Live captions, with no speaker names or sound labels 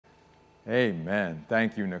Amen.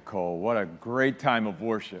 Thank you, Nicole. What a great time of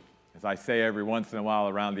worship. As I say every once in a while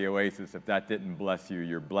around the Oasis, if that didn't bless you,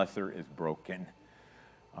 your blesser is broken.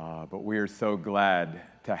 But we are so glad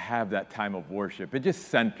to have that time of worship. It just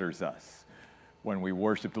centers us when we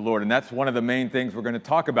worship the Lord. And that's one of the main things we're going to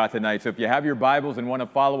talk about tonight. So if you have your Bibles and want to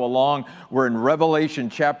follow along, we're in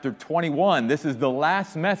Revelation chapter 21. This is the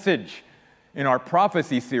last message in our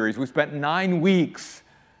prophecy series. We spent 9 weeks,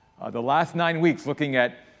 the last 9 weeks, looking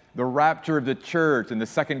at the rapture of the church and the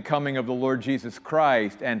second coming of the Lord Jesus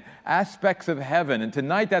Christ and aspects of heaven. And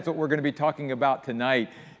tonight, that's what we're going to be talking about tonight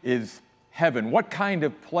is heaven. What kind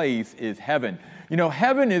of place is heaven? You know,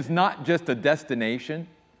 heaven is not just a destination.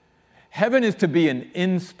 Heaven is to be an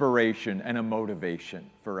inspiration and a motivation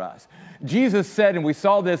for us. Jesus said, and we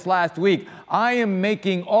saw this last week, I am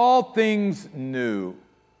making all things new.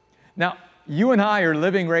 Now, you and I are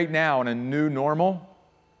living right now in a new normal.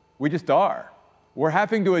 We just are. We're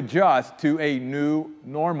having to adjust to a new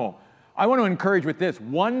normal. I want to encourage with this.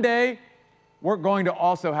 One day, we're going to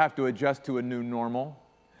also have to adjust to a new normal,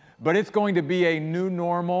 but it's going to be a new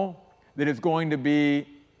normal that is going to be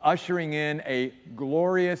ushering in a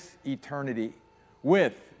glorious eternity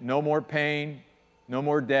with no more pain, no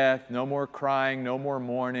more death, no more crying, no more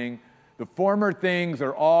mourning. The former things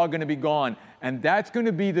are all going to be gone, and that's going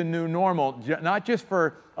to be the new normal, not just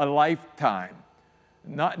for a lifetime.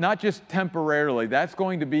 Not just temporarily. That's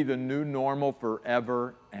going to be the new normal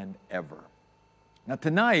forever and ever. Now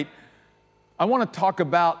tonight, I want to talk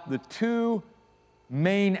about the two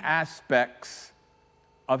main aspects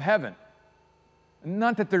of heaven.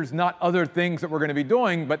 Not that there's not other things that we're going to be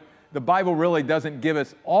doing, but the Bible really doesn't give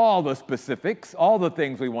us all the specifics, all the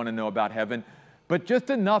things we want to know about heaven, but just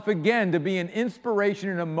enough, again, to be an inspiration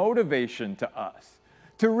and a motivation to us,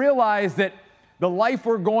 to realize that the life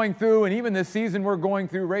we're going through, and even the season we're going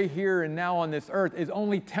through right here and now on this earth, is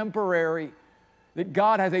only temporary. That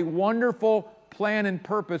God has a wonderful plan and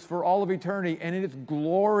purpose for all of eternity, and it is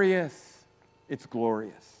glorious. It's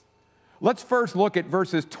glorious. Let's first look at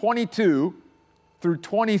verses 22 through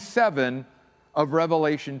 27 of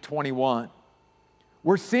Revelation 21.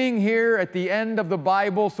 We're seeing here at the end of the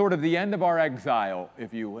Bible, sort of the end of our exile,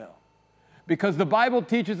 if you will. Because the Bible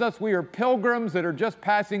teaches us we are pilgrims that are just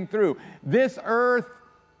passing through. This earth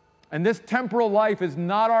and this temporal life is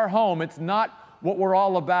not our home. It's not what we're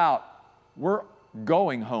all about. We're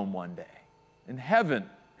going home one day. And heaven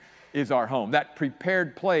is our home, that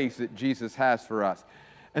prepared place that Jesus has for us.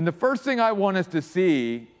 And the first thing I want us to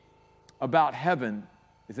see about heaven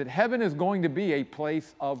is that heaven is going to be a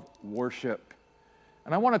place of worship.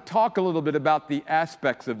 And I want to talk a little bit about the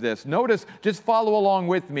aspects of this. Notice, just follow along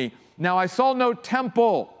with me. Now, I saw no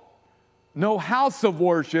temple, no house of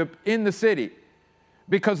worship in the city,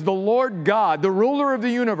 because the Lord God, the ruler of the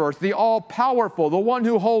universe, the all-powerful, the one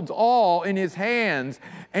who holds all in his hands,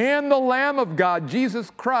 and the Lamb of God, Jesus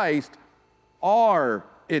Christ, are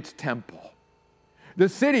its temple. The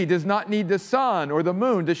city does not need the sun or the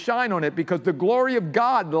moon to shine on it, because the glory of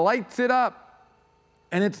God lights it up,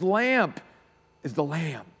 and its lamp is the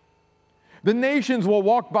Lamb. The nations will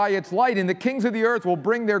walk by its light, and the kings of the earth will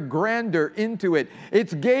bring their grandeur into it.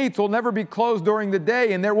 Its gates will never be closed during the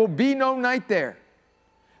day, and there will be no night there.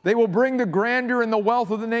 They will bring the grandeur and the wealth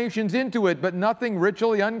of the nations into it, but nothing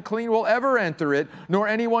ritually unclean will ever enter it, nor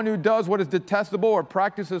anyone who does what is detestable or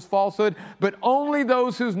practices falsehood, but only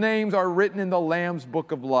those whose names are written in the Lamb's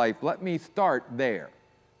book of life. Let me start there.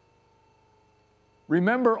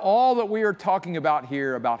 Remember all that we are talking about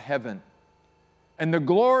here about heaven. And the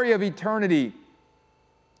glory of eternity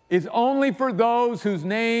is only for those whose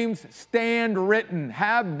names stand written,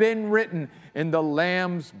 have been written in the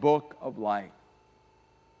Lamb's book of life.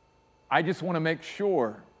 I just want to make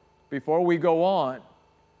sure, before we go on,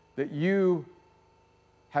 that you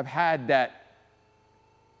have had that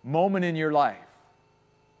moment in your life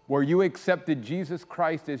where you accepted Jesus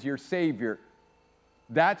Christ as your Savior.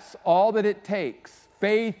 That's all that it takes.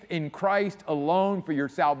 Faith in Christ alone for your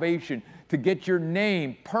salvation, to get your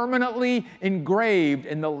name permanently engraved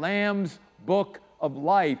in the Lamb's book of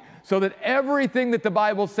life, so that everything that the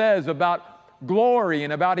Bible says about glory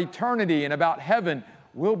and about eternity and about heaven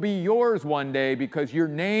will be yours one day, because your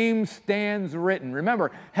name stands written.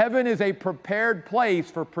 Remember, heaven is a prepared place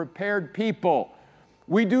for prepared people.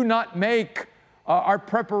 We do not make our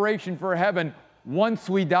preparation for heaven once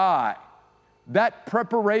we die. That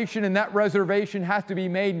preparation and that reservation has to be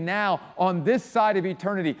made now on this side of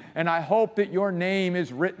eternity, and I hope that your name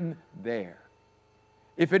is written there.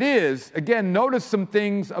 If it is, again, notice some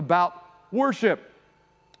things about worship.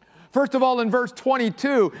 First of all, in verse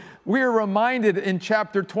 22, we are reminded in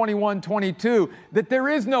chapter 21, 22, that there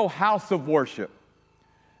is no house of worship.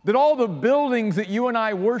 That all the buildings that you and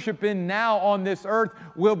I worship in now on this earth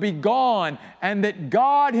will be gone, and that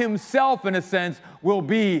God himself, in a sense, will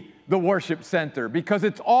be the worship center, because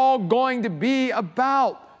it's all going to be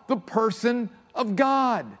about the person of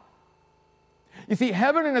God. You see,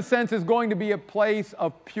 heaven, in a sense, is going to be a place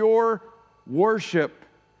of pure worship,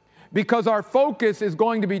 because our focus is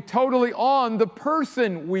going to be totally on the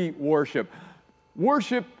person we worship.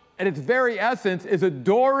 Worship, at its very essence, is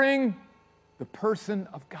adoring the person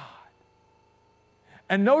of God.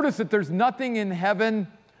 And notice that there's nothing in heaven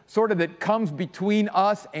sort of that comes between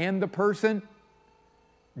us and the person.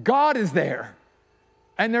 God is there,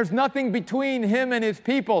 and there's nothing between him and his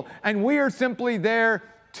people, and we are simply there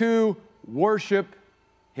to worship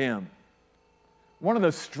him. One of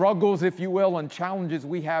the struggles, if you will, and challenges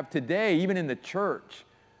we have today, even in the church,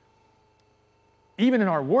 even in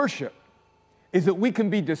our worship, is that we can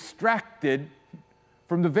be distracted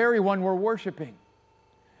from the very one we're worshiping.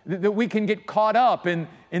 That we can get caught up in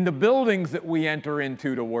the buildings that we enter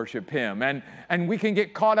into to worship him. And we can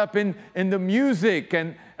get caught up in the music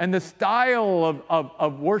and the style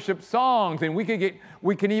of worship songs. And we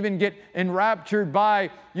can even get enraptured by,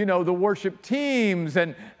 the worship teams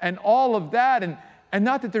and all of that. And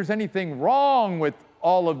not that there's anything wrong with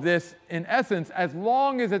all of this in essence, as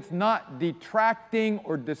long as it's not detracting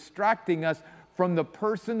or distracting us from the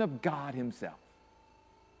person of God himself.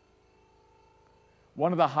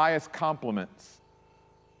 One of the highest compliments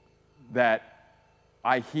that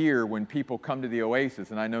I hear when people come to the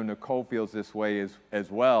Oasis, and I know Nicole feels this way as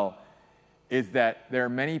well, is that there are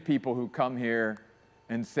many people who come here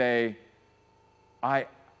and say, I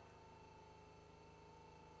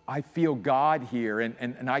feel God here,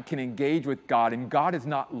 and I can engage with God, and God is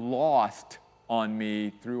not lost on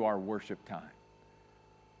me through our worship time.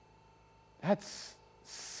 That's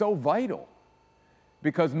so vital,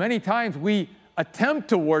 because many times we attempt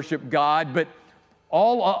to worship God, but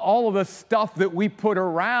all of the stuff that we put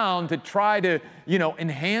around to try to,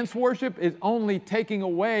 enhance worship is only taking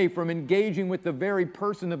away from engaging with the very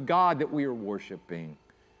person of God that we are worshiping.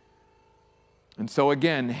 And so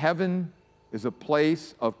again, heaven is a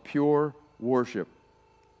place of pure worship.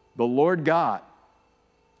 The Lord God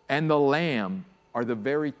and the Lamb are the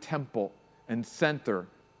very temple and center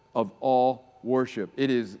of all worship. It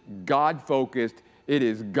is God-focused. It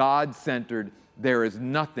is God-centered. There is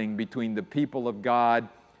nothing between the people of God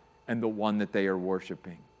and the one that they are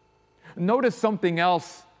worshiping. Notice something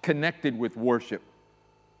else connected with worship,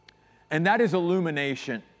 and that is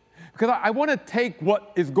illumination. Because I want to take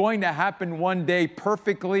what is going to happen one day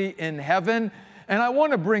perfectly in heaven, and I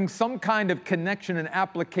want to bring some kind of connection and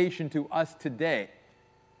application to us today.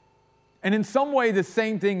 And in some way, the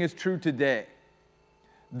same thing is true today.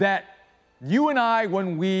 That you and I,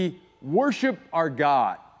 when we worship our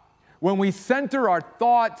God, when we center our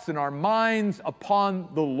thoughts and our minds upon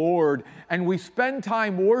the Lord, and we spend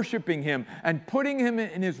time worshiping him and putting him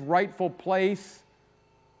in his rightful place,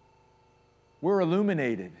 we're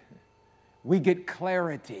illuminated. We get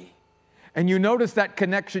clarity. And you notice that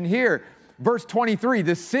connection here. Verse 23,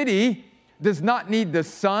 the city does not need the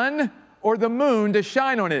sun or the moon to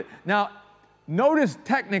shine on it. Now, notice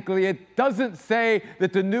technically it doesn't say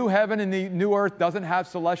that the new heaven and the new earth doesn't have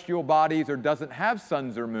celestial bodies or doesn't have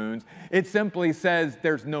suns or moons. It simply says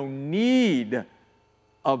there's no need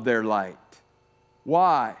of their light.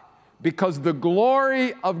 Why? Because the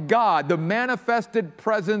glory of God, the manifested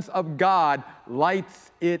presence of God, lights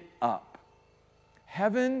it up.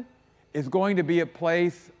 Heaven is going to be a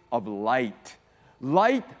place of light.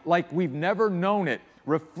 Light like we've never known it.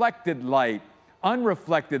 Reflected light,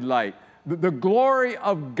 unreflected light. The glory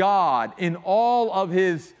of God in all of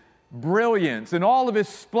his brilliance, in all of his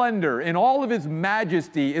splendor, in all of his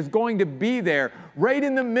majesty is going to be there right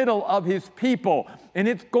in the middle of his people. And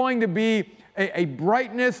it's going to be a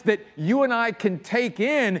brightness that you and I can take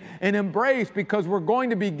in and embrace, because we're going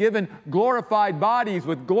to be given glorified bodies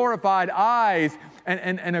with glorified eyes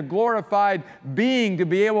and a glorified being to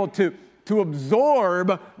be able to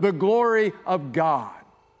absorb the glory of God.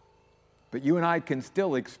 But you and I can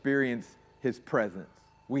still experience his presence.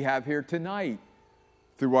 We have here tonight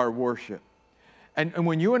through our worship. And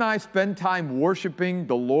when you and I spend time worshiping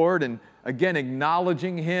the Lord and, again,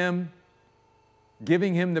 acknowledging him,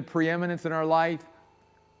 giving him the preeminence in our life,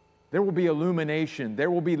 there will be illumination.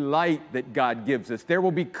 There will be light that God gives us. There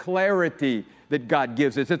will be clarity that God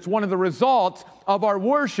gives us. It's one of the results of our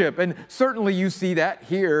worship. And certainly you see that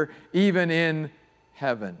here, even in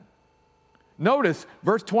heaven. Notice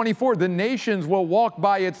verse 24, the nations will walk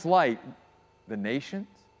by its light. The nations?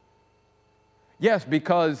 Yes,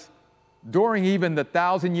 because during even the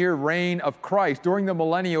 1,000-year reign of Christ, during the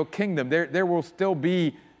millennial kingdom, there will still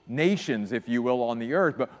be nations, if you will, on the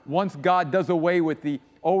earth. But once God does away with the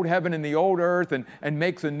old heaven and the old earth and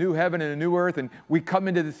makes a new heaven and a new earth, and we come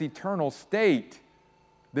into this eternal state,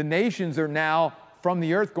 the nations are now from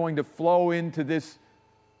the earth going to flow into this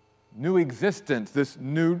new existence, this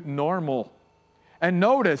new normal. And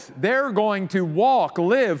notice, they're going to walk,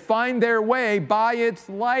 live, find their way by its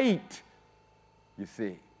light. You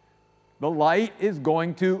see, the light is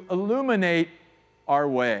going to illuminate our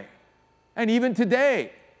way. And even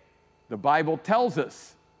today, the Bible tells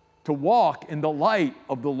us to walk in the light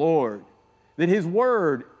of the Lord, that His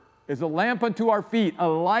Word is a lamp unto our feet, a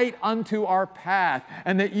light unto our path,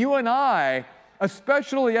 and that you and I,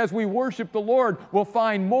 especially as we worship the Lord, will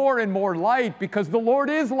find more and more light because the Lord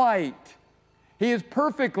is light. He is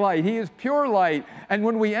perfect light. He is pure light. And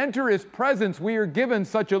when we enter His presence, we are given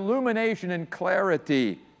such illumination and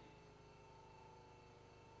clarity.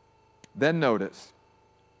 Then notice,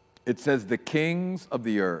 it says the kings of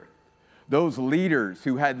the earth, those leaders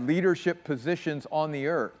who had leadership positions on the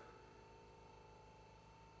earth,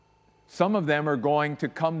 some of them are going to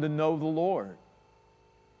come to know the Lord,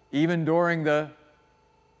 even during the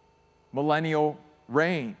millennial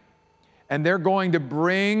reign. And they're going to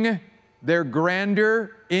bring their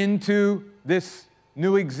grandeur into this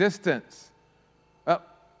new existence.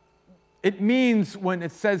 It means, when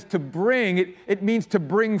it says to bring, it means to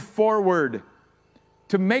bring forward,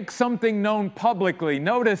 to make something known publicly.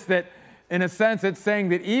 Notice that, in a sense, it's saying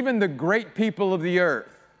that even the great people of the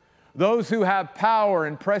earth, those who have power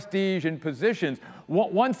and prestige and positions,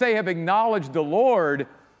 once they have acknowledged the Lord,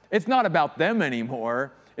 it's not about them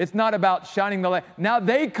anymore. It's not about shining the light. Now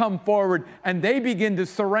they come forward and they begin to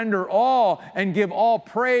surrender all and give all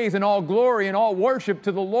praise and all glory and all worship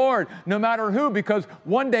to the Lord, no matter who, because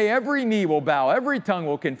one day every knee will bow, every tongue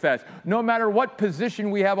will confess. No matter what position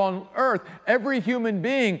we have on earth, every human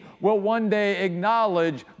being will one day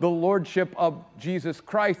acknowledge the lordship of Jesus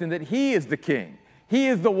Christ and that He is the King. He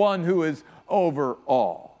is the one who is over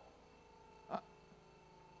all.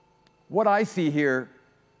 What I see here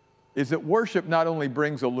is that worship not only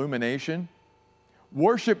brings illumination,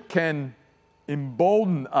 worship can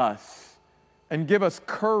embolden us and give us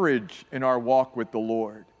courage in our walk with the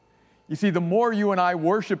Lord. You see, the more you and I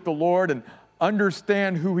worship the Lord and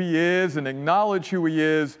understand who He is and acknowledge who He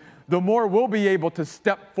is, the more we'll be able to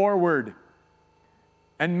step forward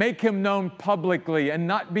and make Him known publicly and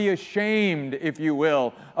not be ashamed, if you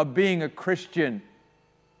will, of being a Christian.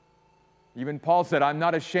 Even Paul said, I'm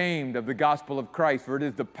not ashamed of the gospel of Christ, for it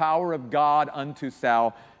is the power of God unto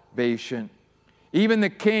salvation. Even the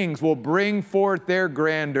kings will bring forth their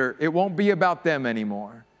grandeur. It won't be about them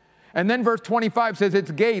anymore. And then verse 25 says, its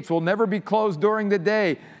gates will never be closed during the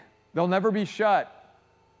day. They'll never be shut.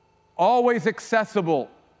 Always accessible.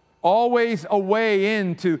 Always a way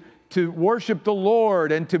in to worship the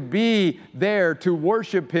Lord and to be there to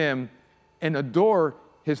worship Him and adore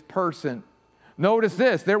His person. Notice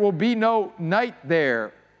this, there will be no night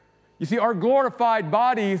there. You see, our glorified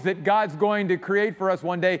bodies that God's going to create for us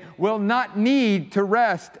one day will not need to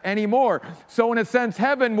rest anymore. So in a sense,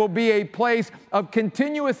 heaven will be a place of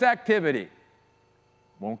continuous activity.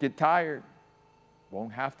 Won't get tired,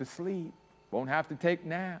 won't have to sleep, won't have to take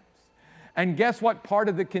naps. And guess what part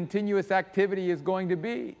of the continuous activity is going to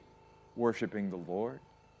be? Worshiping the Lord,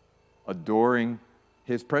 adoring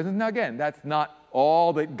His presence. Now again, that's not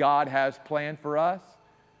all that God has planned for us,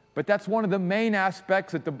 but that's one of the main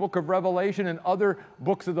aspects that the book of Revelation and other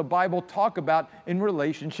books of the Bible talk about in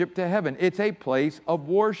relationship to heaven. It's a place of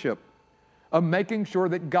worship, of making sure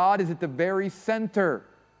that God is at the very center.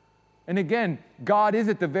 And again, God is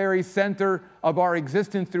at the very center of our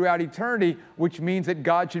existence throughout eternity, which means that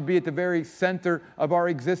God should be at the very center of our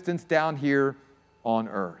existence down here on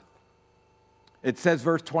earth. It says,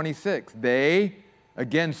 verse 26, they,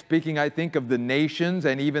 again, speaking, I think, of the nations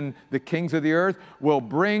and even the kings of the earth, will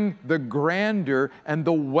bring the grandeur and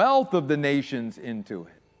the wealth of the nations into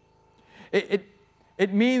it.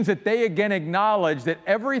 It means that they again acknowledge that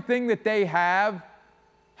everything that they have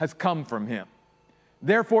has come from Him.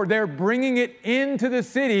 Therefore, they're bringing it into the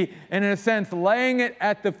city and, in a sense, laying it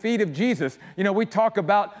at the feet of Jesus. You know, we talk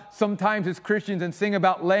about sometimes as Christians and sing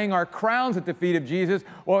about laying our crowns at the feet of Jesus.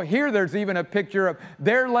 Well, here there's even a picture of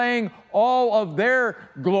they're laying all of their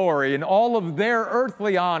glory and all of their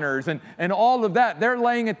earthly honors and all of that. They're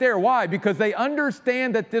laying it there. Why? Because they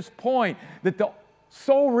understand at this point that the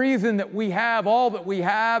sole reason that we have all that we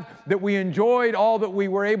have, that we enjoyed all that we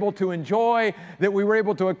were able to enjoy, that we were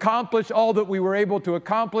able to accomplish all that we were able to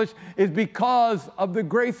accomplish, is because of the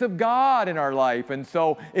grace of God in our life. And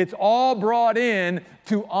so it's all brought in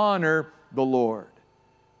to honor the Lord.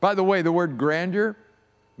 By the way, the word grandeur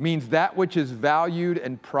means that which is valued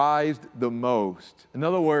and prized the most. In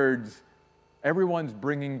other words, everyone's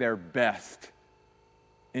bringing their best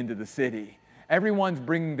into the city. Everyone's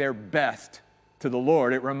bringing their best to the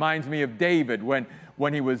Lord. It reminds me of David when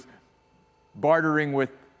he was bartering with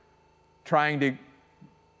trying to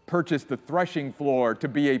purchase the threshing floor to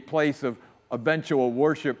be a place of eventual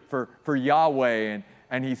worship for Yahweh.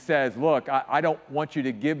 And he says, look, I don't want you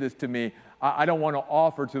to give this to me. I don't want to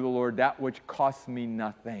offer to the Lord that which costs me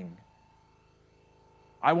nothing.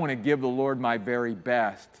 I want to give the Lord my very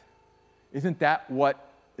best. Isn't that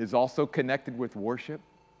what is also connected with worship?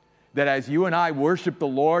 That as you and I worship the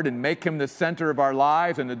Lord and make Him the center of our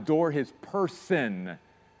lives and adore His person,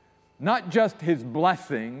 not just His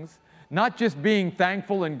blessings, not just being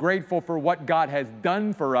thankful and grateful for what God has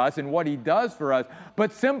done for us and what He does for us,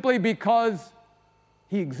 but simply because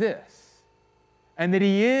He exists and that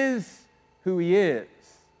He is who He is,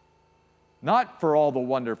 not for all the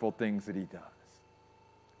wonderful things that He does.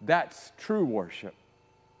 That's true worship.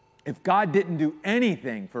 If God didn't do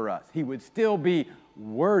anything for us, He would still be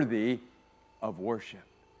worthy of worship.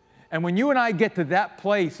 And when you and I get to that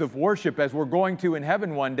place of worship, as we're going to in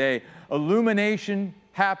heaven one day, illumination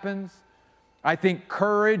happens. I think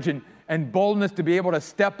courage and boldness to be able to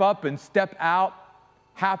step up and step out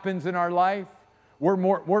happens in our life. We're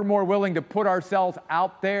more willing to put ourselves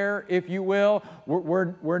out there, if you will.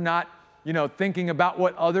 We're not, thinking about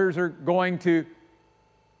what others are going to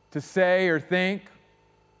say or think.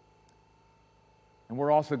 And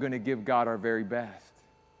we're also going to give God our very best,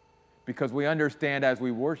 because we understand as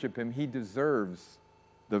we worship Him, He deserves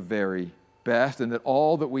the very best, and that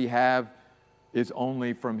all that we have is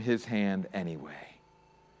only from His hand anyway.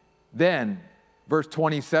 Then, verse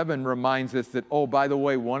 27 reminds us that, by the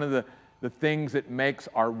way, one of the things that makes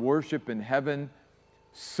our worship in heaven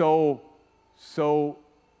so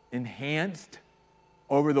enhanced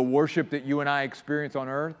over the worship that you and I experience on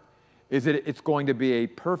earth is that it's going to be a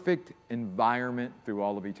perfect environment through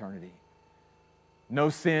all of eternity. No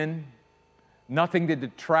sin, nothing to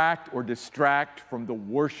detract or distract from the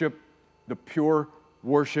worship, the pure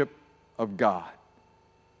worship of God.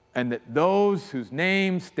 And that those whose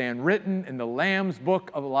names stand written in the Lamb's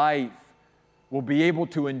book of life will be able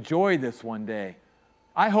to enjoy this one day.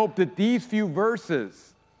 I hope that these few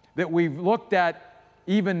verses that we've looked at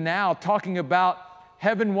even now, talking about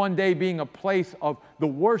heaven one day being a place of the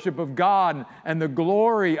worship of God and the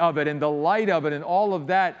glory of it and the light of it and all of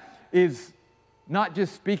that, is not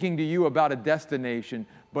just speaking to you about a destination,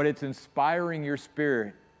 but it's inspiring your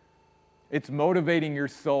spirit. It's motivating your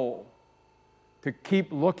soul to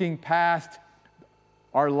keep looking past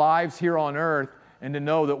our lives here on earth and to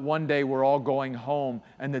know that one day we're all going home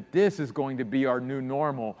and that this is going to be our new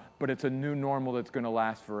normal, but it's a new normal that's going to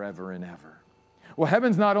last forever and ever. Well,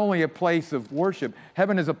 heaven's not only a place of worship,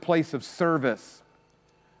 heaven is a place of service.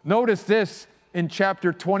 Notice this in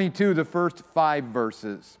chapter 22, the first 5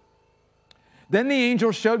 verses. Then the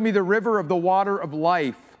angel showed me the river of the water of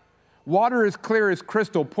life, water as clear as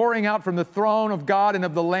crystal, pouring out from the throne of God and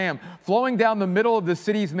of the Lamb, flowing down the middle of the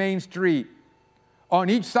city's main street. On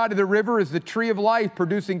each side of the river is the tree of life,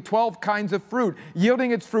 producing 12 kinds of fruit,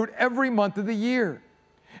 yielding its fruit every month of the year.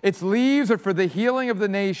 Its leaves are for the healing of the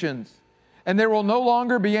nations. And there will no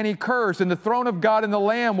longer be any curse, and the throne of God and the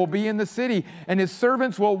Lamb will be in the city, and His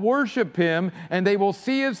servants will worship Him, and they will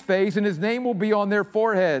see His face, and His name will be on their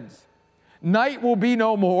foreheads. Night will be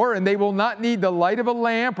no more, and they will not need the light of a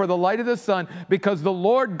lamp or the light of the sun, because the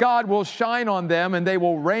Lord God will shine on them, and they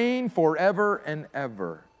will reign forever and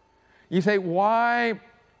ever. You say, why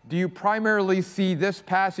do you primarily see this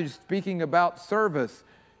passage speaking about service?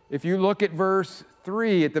 If you look at verse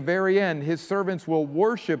 3 at the very end, His servants will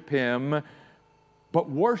worship Him, but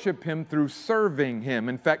worship Him through serving Him.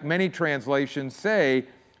 In fact, many translations say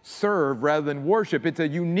serve rather than worship. It's a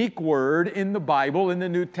unique word in the Bible, in the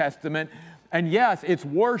New Testament. And yes, it's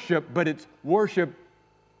worship, but it's worship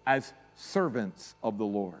as servants of the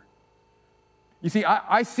Lord. You see,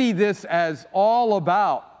 I see this as all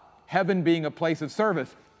about heaven being a place of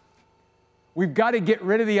service. We've got to get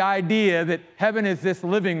rid of the idea that heaven is this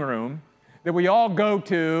living room that we all go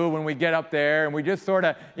to when we get up there, and we just sort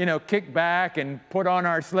of, kick back and put on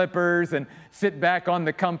our slippers and sit back on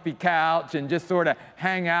the comfy couch and just sort of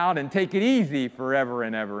hang out and take it easy forever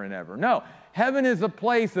and ever and ever. No, heaven is a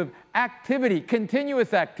place of activity,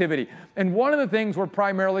 continuous activity. And one of the things we're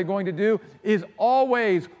primarily going to do is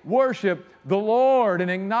always worship the Lord and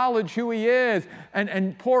acknowledge who He is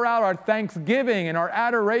and pour out our thanksgiving and our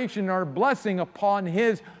adoration and our blessing upon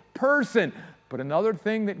His person. But another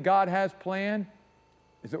thing that God has planned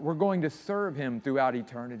is that we're going to serve Him throughout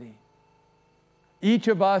eternity. Each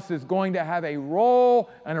of us is going to have a role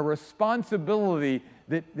and a responsibility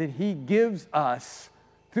that he gives us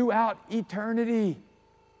throughout eternity.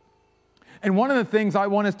 And one of the things I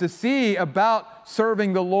want us to see about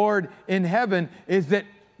serving the Lord in heaven is that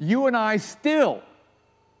you and I still,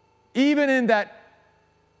 even in that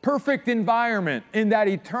perfect environment, in that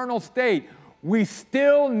eternal state, we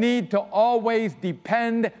still need to always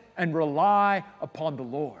depend and rely upon the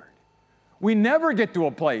Lord. We never get to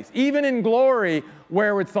a place, even in glory,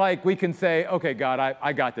 where it's like we can say, okay, God,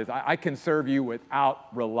 I got this. I can serve you without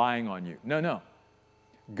relying on you. No.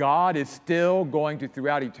 God is still going to,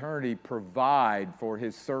 throughout eternity, provide for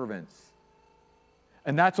his servants.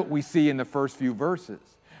 And that's what we see in the first few verses.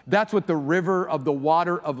 That's what the river of the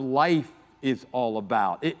water of life is all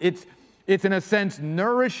about. It's in a sense,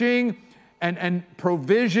 nourishing and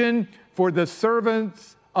provision for the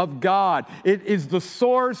servants of God. It is the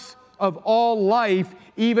source of all life,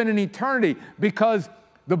 even in eternity, because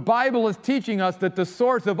the Bible is teaching us that the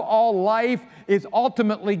source of all life is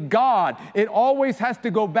ultimately God. It always has to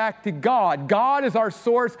go back to God. God is our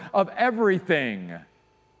source of everything,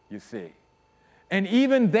 you see. And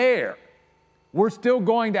even there, we're still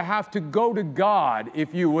going to have to go to God,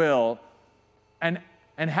 if you will, and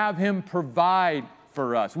have him provide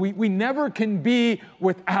for us. We never can be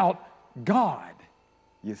without God,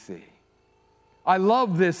 you see. I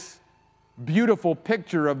love this beautiful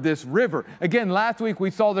picture of this river. Again, last week we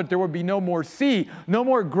saw that there would be no more sea, no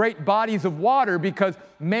more great bodies of water, because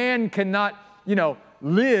man cannot,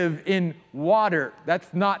 live in water.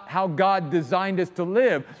 That's not how God designed us to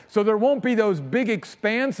live. So there won't be those big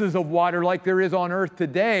expanses of water like there is on earth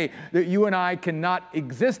today that you and I cannot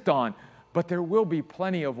exist on. But there will be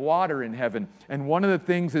plenty of water in heaven. And one of the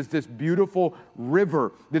things is this beautiful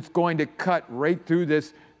river that's going to cut right through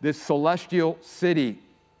this celestial city.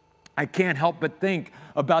 I can't help but think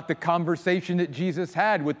about the conversation that Jesus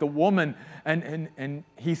had with the woman. And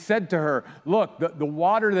he said to her, look, the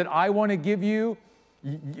water that I want to give you,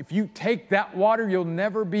 if you take that water, you'll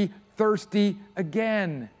never be thirsty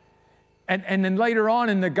again. And then later on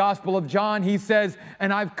in the Gospel of John, he says,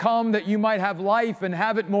 and I've come that you might have life and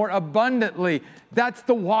have it more abundantly. That's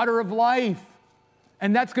the water of life.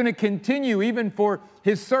 And that's going to continue even for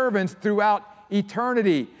his servants throughout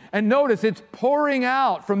eternity. And notice, it's pouring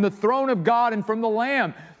out from the throne of God and from the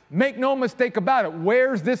Lamb. Make no mistake about it.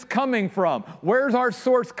 Where's this coming from? Where's our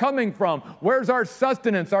source coming from? Where's our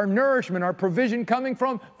sustenance, our nourishment, our provision coming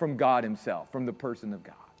from? From God himself, from the person of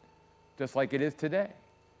God. Just like it is today.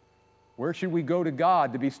 Where should we go to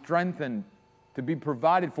God to be strengthened, to be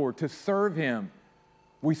provided for, to serve him?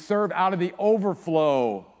 We serve out of the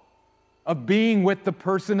overflow of being with the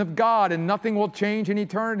person of God, and nothing will change in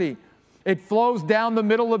eternity. It flows down the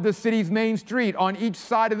middle of the city's main street. On each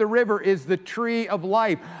side of the river is the tree of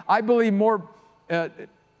life. I believe more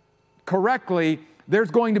correctly,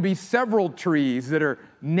 there's going to be several trees that are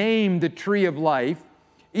named the tree of life.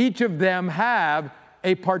 Each of them have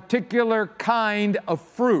a particular kind of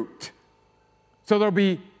fruit. So there'll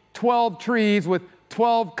be 12 trees with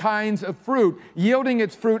 12 kinds of fruit, yielding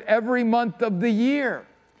its fruit every month of the year.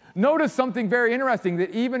 Notice something very interesting,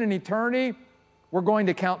 that even in eternity, we're going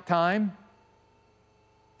to count time.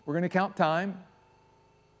 We're going to count time.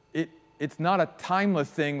 It's not a timeless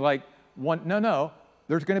thing like one. No.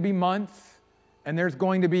 There's going to be months, and there's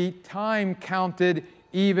going to be time counted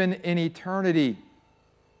even in eternity.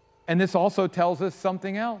 And this also tells us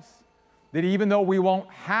something else, that even though we won't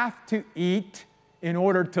have to eat in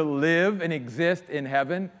order to live and exist in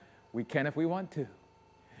heaven, we can if we want to.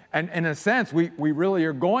 And in a sense, we really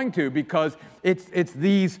are going to, because it's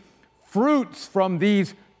these fruits from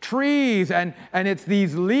these trees and it's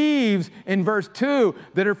these leaves in verse 2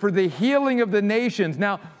 that are for the healing of the nations.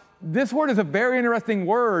 Now, this word is a very interesting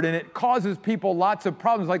word, and it causes people lots of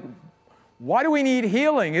problems. Like, why do we need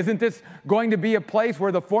healing? Isn't this going to be a place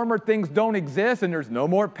where the former things don't exist and there's no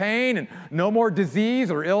more pain and no more disease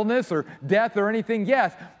or illness or death or anything?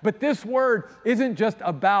 Yes, but this word isn't just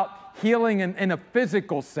about healing in a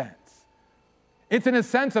physical sense. It's in a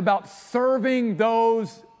sense about serving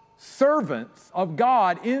those servants of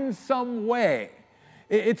God in some way.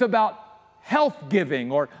 It's about health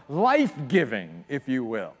giving or life giving, if you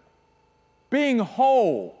will. Being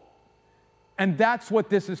whole. And that's what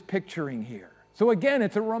this is picturing here. So again,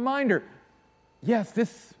 it's a reminder. Yes,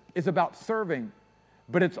 this is about serving,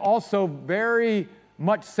 but it's also very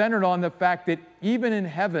much centered on the fact that even in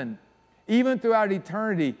heaven, even throughout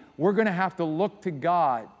eternity, we're going to have to look to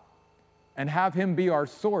God and have him be our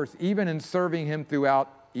source, even in serving him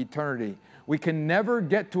throughout eternity. We can never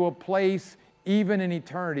get to a place, even in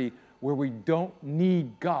eternity, where we don't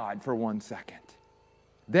need God for 1 second.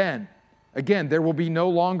 Then, Again, there will be no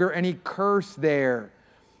longer any curse there.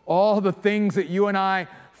 All the things that you and I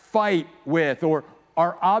fight with or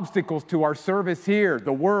are obstacles to our service here,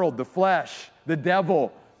 the world, the flesh, the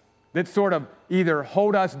devil, that sort of either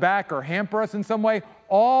hold us back or hamper us in some way,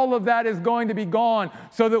 all of that is going to be gone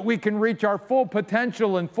so that we can reach our full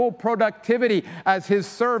potential and full productivity as His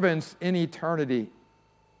servants in eternity.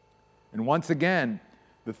 And once again,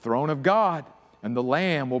 the throne of God and the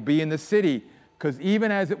Lamb will be in the city, because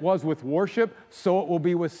even as it was with worship, so it will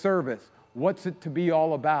be with service. What's it to be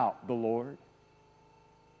all about? The Lord.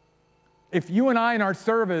 If you and I in our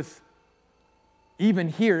service, even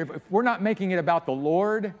here, if we're not making it about the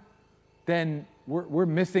Lord, then we're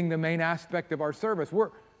missing the main aspect of our service. We're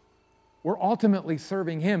ultimately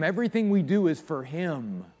serving Him. Everything we do is for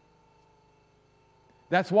Him.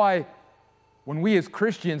 That's why when we as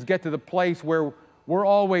Christians get to the place where we're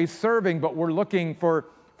always serving, but we're looking for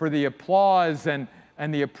the applause and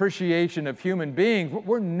the appreciation of human beings,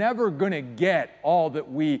 we're never going to get all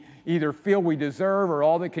that we either feel we deserve or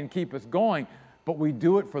all that can keep us going. But we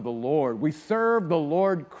do it for the Lord. We serve the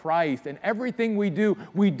Lord Christ, and everything we do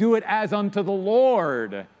it as unto the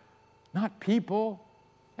Lord, not people.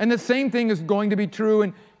 And the same thing is going to be true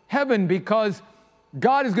in heaven, because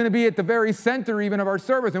God is going to be at the very center even of our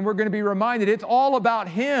service, and we're going to be reminded it's all about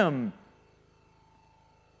Him.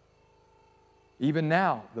 Even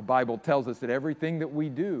now, the Bible tells us that everything that we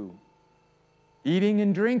do, eating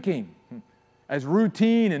and drinking, as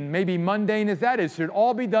routine and maybe mundane as that is, should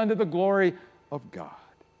all be done to the glory of God.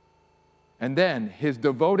 And then His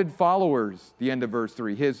devoted followers, the end of verse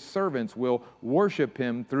 3, His servants will worship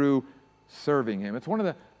Him through serving Him. It's one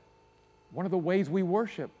of the ways we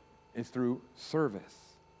worship is through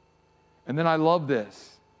service. And then I love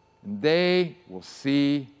this. And they will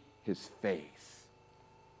see His face.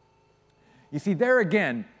 You see, there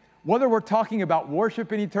again, whether we're talking about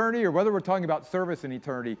worship in eternity or whether we're talking about service in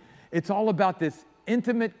eternity, it's all about this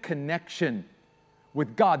intimate connection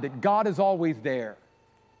with God, that God is always there.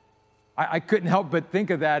 I couldn't help but think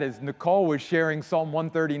of that as Nicole was sharing Psalm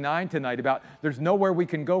 139 tonight about there's nowhere we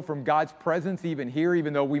can go from God's presence even here,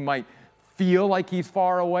 even though we might feel like He's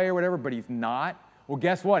far away or whatever, but He's not. Well,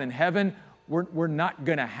 guess what? In heaven, we're not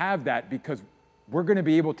going to have that, because we're going to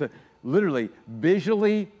be able to literally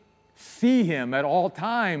visually see Him at all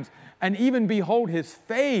times and even behold His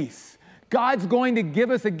face. God's going to give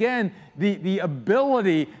us again the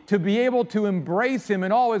ability to be able to embrace Him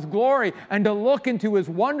in all His glory and to look into His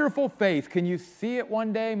wonderful face. Can you see it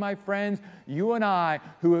one day, my friends? You and I,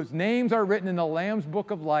 whose names are written in the Lamb's Book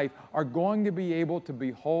of Life, are going to be able to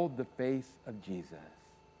behold the face of Jesus.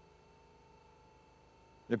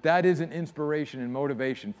 If that isn't inspiration and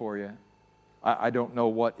motivation for you, I don't know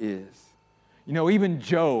what is. You know, even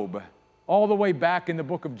Job, all the way back in the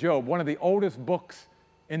book of Job, one of the oldest books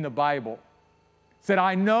in the Bible, said,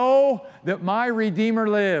 I know that my Redeemer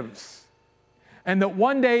lives, and that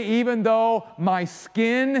one day, even though my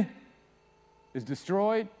skin is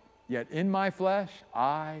destroyed, yet in my flesh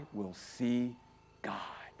I will see God.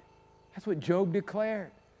 That's what Job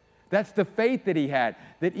declared. That's the faith that he had,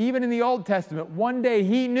 that even in the Old Testament, one day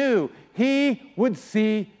he knew he would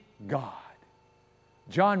see God.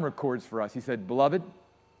 John records for us, he said, Beloved,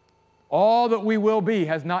 all that we will be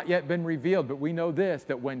has not yet been revealed, but we know this,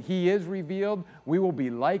 that when He is revealed, we will be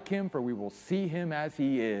like Him, for we will see Him as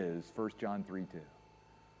He is. 1 John 3:2.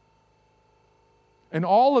 And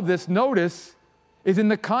all of this, notice, is in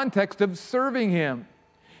the context of serving Him.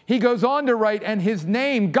 He goes on to write, and His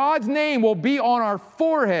name, God's name, will be on our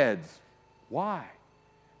foreheads. Why?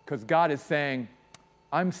 Because God is saying,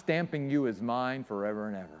 I'm stamping you as mine forever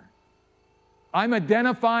and ever. I'm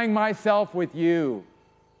identifying myself with you.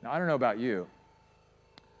 Now, I don't know about you,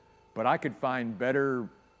 but I could find better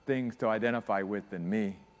things to identify with than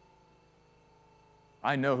me.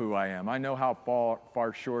 I know who I am. I know how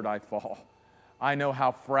far short I fall. I know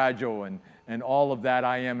how fragile and all of that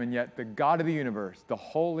I am, and yet the God of the universe, the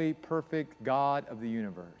holy, perfect God of the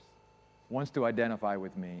universe, wants to identify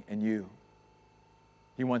with me and you.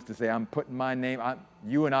 He wants to say, I'm putting my name,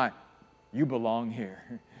 you and I, you belong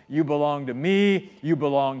here. You belong to me. You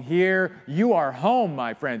belong here. You are home,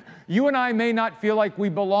 my friends. You and I may not feel like we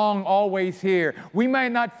belong always here. We may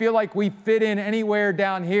not feel like we fit in anywhere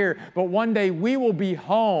down here, but one day we will be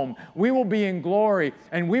home. We will be in glory,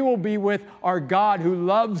 and we will be with our God who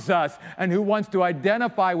loves us and who wants to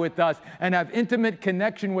identify with us and have intimate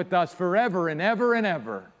connection with us forever and ever and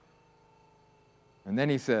ever. And then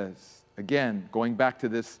he says, again, going back to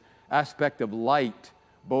this aspect of light,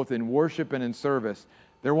 both in worship and in service,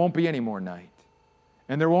 there won't be any more night.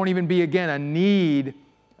 And there won't even be, again, a need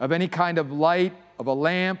of any kind of light of a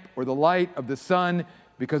lamp or the light of the sun,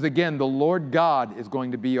 Because again, the Lord God is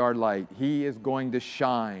going to be our light. He is going to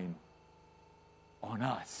shine on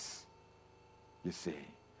us, you see.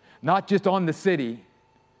 Not just on the city,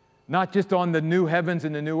 not just on the new heavens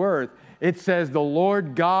and the new earth. It says the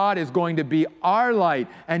Lord God is going to be our light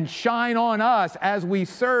and shine on us as we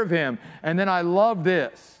serve Him. And then I love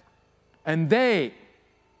this. And they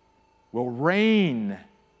will reign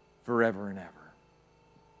forever and ever.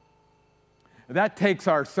 That takes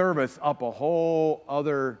our service up a whole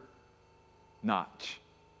other notch.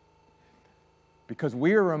 Because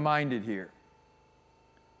we are reminded here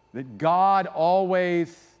that God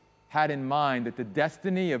always had in mind that the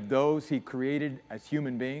destiny of those He created as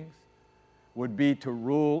human beings would be to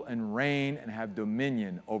rule and reign and have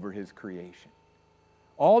dominion over His creation.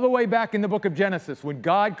 All the way back in the book of Genesis, when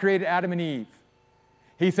God created Adam and Eve,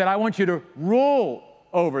 He said, I want you to rule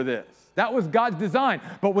over this. That was God's design.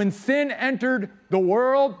 But when sin entered the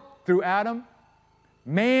world through Adam,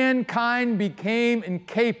 mankind became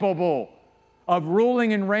incapable of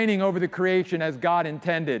ruling and reigning over the creation as God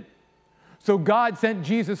intended. So God sent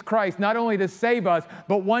Jesus Christ not only to save us,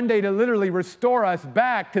 but one day to literally restore us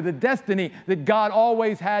back to the destiny that God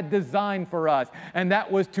always had designed for us. And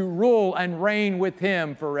that was to rule and reign with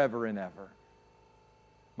Him forever and ever.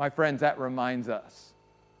 My friends, that reminds us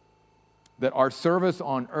that our service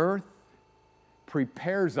on earth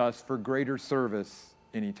prepares us for greater service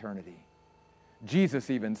in eternity. Jesus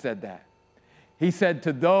even said that. He said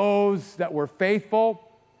to those that were faithful,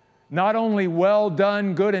 not only well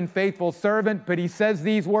done, good and faithful servant, but He says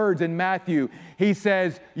these words in Matthew. He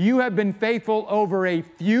says, you have been faithful over a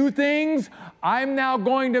few things. I'm now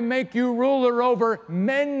going to make you ruler over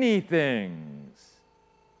many things.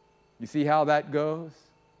 You see how that goes?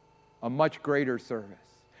 A much greater service.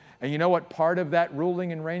 And you know what part of that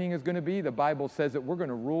ruling and reigning is going to be? The Bible says that we're going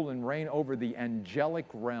to rule and reign over the angelic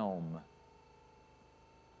realm.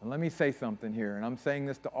 And let me say something here, and I'm saying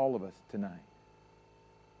this to all of us tonight.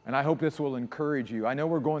 And I hope this will encourage you. I know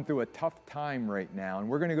we're going through a tough time right now, and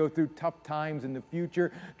we're going to go through tough times in the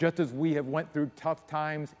future, just as we have went through tough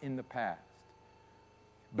times in the past.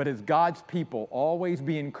 But as God's people, always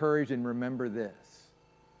be encouraged and remember this.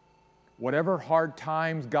 Whatever hard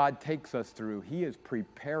times God takes us through, He is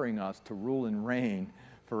preparing us to rule and reign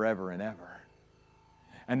forever and ever.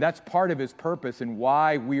 And that's part of His purpose and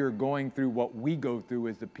why we are going through what we go through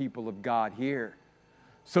as the people of God here.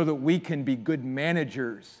 So that we can be good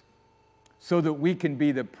managers, so that we can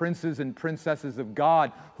be the princes and princesses of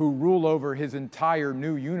God who rule over His entire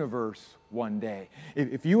new universe one day.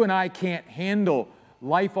 If you and I can't handle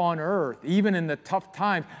life on earth, even in the tough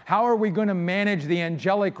times, how are we going to manage the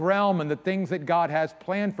angelic realm and the things that God has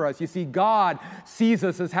planned for us? You see, God sees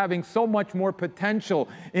us as having so much more potential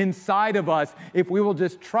inside of us if we will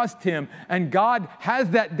just trust Him. And God has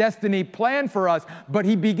that destiny planned for us, but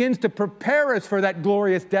He begins to prepare us for that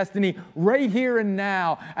glorious destiny right here and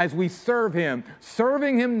now as we serve Him.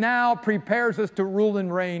 Serving Him now prepares us to rule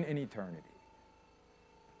and reign in eternity.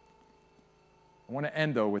 I want to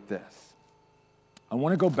end, though, with this. I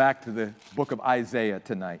want to go back to the book of Isaiah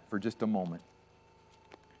tonight for just a moment.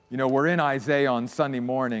 You know, we're in Isaiah on Sunday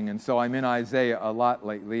morning, and so I'm in Isaiah a lot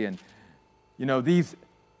lately. And, you know, these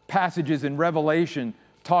passages in Revelation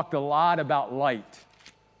talked a lot about light,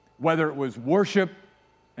 whether it was worship,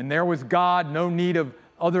 and there was God, no need of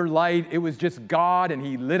other light. It was just God, and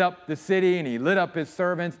He lit up the city, and He lit up His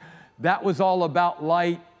servants. That was all about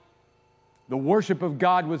light. The worship of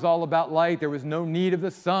God was all about light. There was no need of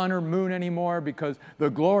the sun or moon anymore because the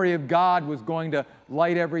glory of God was going to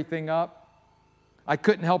light everything up. I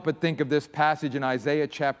couldn't help but think of this passage in Isaiah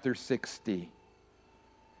chapter 60.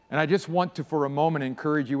 And I just want to, for a moment,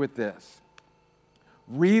 encourage you with this.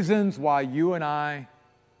 Reasons why you and I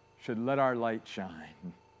should let our light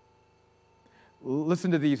shine.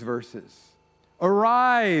 Listen to these verses.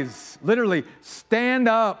 Arise, literally, stand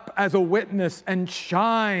up as a witness and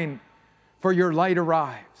shine, for your light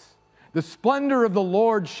arrives. The splendor of the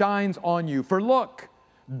Lord shines on you. For look,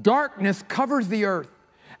 darkness covers the earth,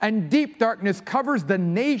 and deep darkness covers the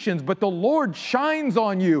nations, but the Lord shines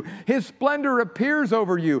on you. His splendor appears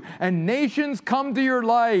over you, and nations come to your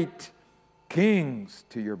light, kings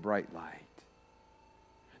to your bright light.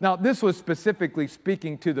 Now, this was specifically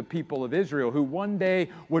speaking to the people of Israel who one day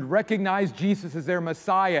would recognize Jesus as their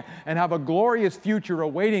Messiah and have a glorious future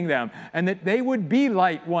awaiting them, and that they would be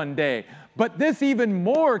light one day. But this even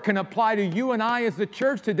more can apply to you and I as the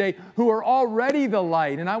church today who are already the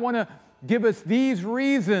light. And I want to give us these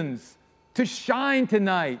reasons to shine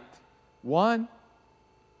tonight. One,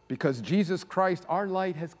 because Jesus Christ, our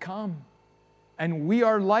light, has come. and we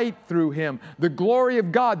are light through him. The glory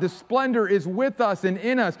of God, the splendor is with us and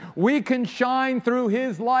in us. We can shine through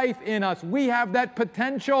his life in us. We have that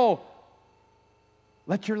potential.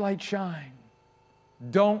 Let your light shine.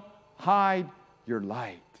 Don't hide your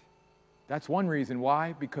light. That's one reason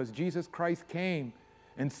why, because Jesus Christ came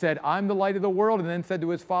and said, I'm the light of the world, and then said to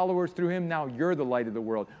his followers through him, now you're the light of the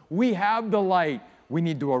world. We have the light. We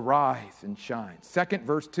need to arise and shine. Second,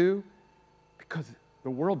 verse 2, because the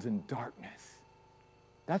world's in darkness.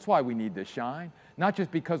 That's why we need to shine. Not just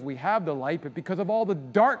because we have the light, but because of all the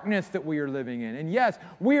darkness that we are living in. And yes,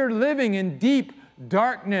 we are living in deep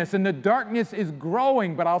darkness, and the darkness is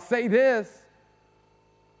growing. But I'll say this,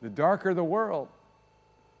 the darker the world,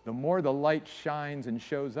 the more the light shines and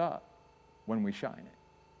shows up when we shine it.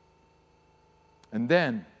 And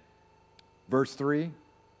then, verse 3,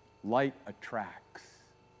 light attracts.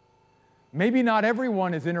 Maybe not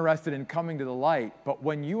everyone is interested in coming to the light, but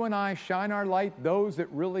when you and I shine our light, those that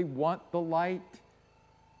really want the light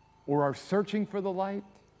or are searching for the light,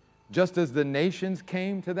 just as the nations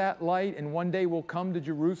came to that light and one day will come to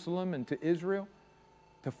Jerusalem and to Israel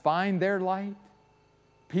to find their light,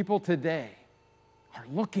 people today are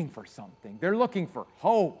looking for something. They're looking for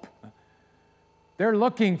hope. They're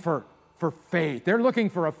looking for faith. They're looking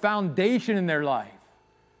for a foundation in their life.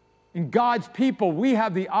 In God's people, we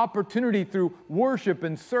have the opportunity through worship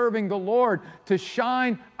and serving the Lord to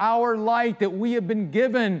shine our light that we have been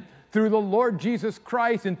given through the Lord Jesus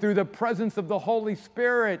Christ and through the presence of the Holy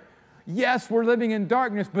Spirit. Yes, we're living in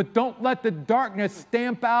darkness, but don't let the darkness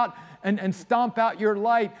stamp out and stomp out your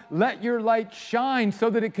light. Let your light shine so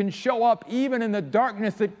that it can show up even in the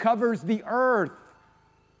darkness that covers the earth.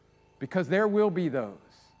 Because there will be those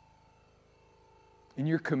in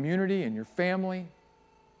your community, in your family,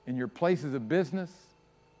 in your places of business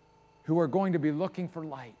who are going to be looking for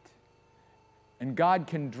light. And God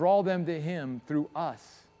can draw them to him through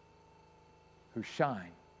us who shine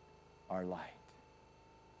our light.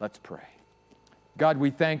 Let's pray. God, we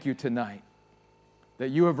thank you tonight that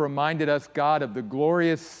you have reminded us, God, of the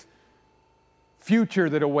glorious future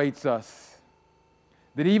that awaits us.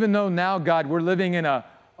 That even though now, God, we're living in a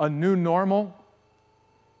new normal,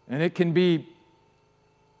 and it can be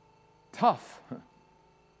tough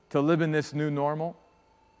to live in this new normal,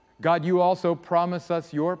 God, you also promise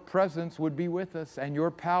us your presence would be with us and your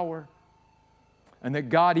power. And that,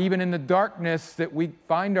 God, even in the darkness that we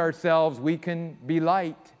find ourselves, we can be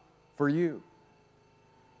light for you.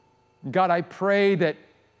 God, I pray that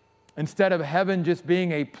instead of heaven just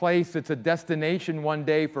being a place that's a destination one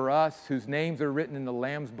day for us whose names are written in the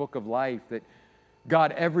Lamb's Book of Life, that,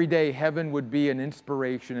 God, every day heaven would be an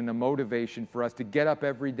inspiration and a motivation for us to get up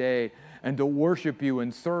every day and to worship you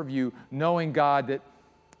and serve you, knowing, God, that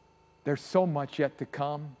there's so much yet to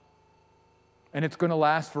come and it's going to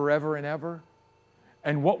last forever and ever.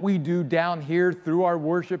 And what we do down here through our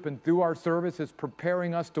worship and through our service is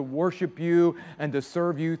preparing us to worship you and to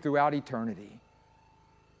serve you throughout eternity.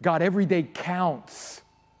 God, every day counts.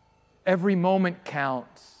 Every moment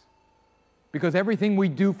counts. Because everything we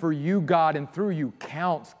do for you, God, and through you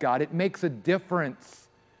counts, God. It makes a difference.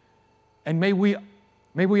 And may we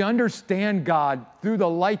understand, God, through the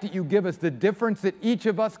light that you give us, the difference that each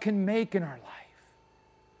of us can make in our life.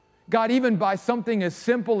 God, even by something as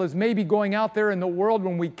simple as maybe going out there in the world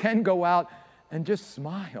when we can go out and just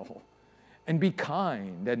smile and be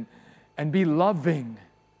kind and be loving.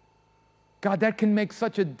 God, that can make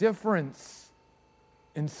such a difference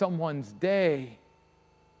in someone's day.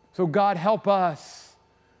 So God, help us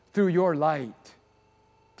through your light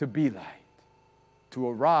to be light, to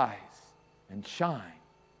arise and shine,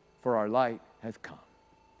 for our light has come.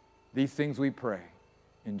 These things we pray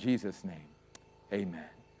in Jesus' name. Amen.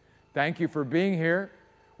 Thank you for being here.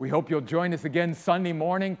 We hope you'll join us again Sunday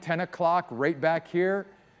morning, 10 o'clock, right back here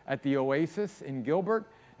at the Oasis in Gilbert.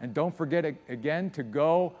 And don't forget again to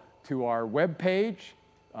go to our webpage,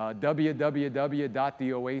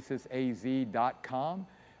 www.theoasisaz.com,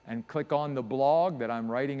 and click on the blog that I'm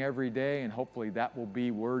writing every day, and hopefully that will be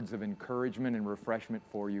words of encouragement and refreshment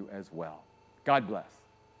for you as well. God bless.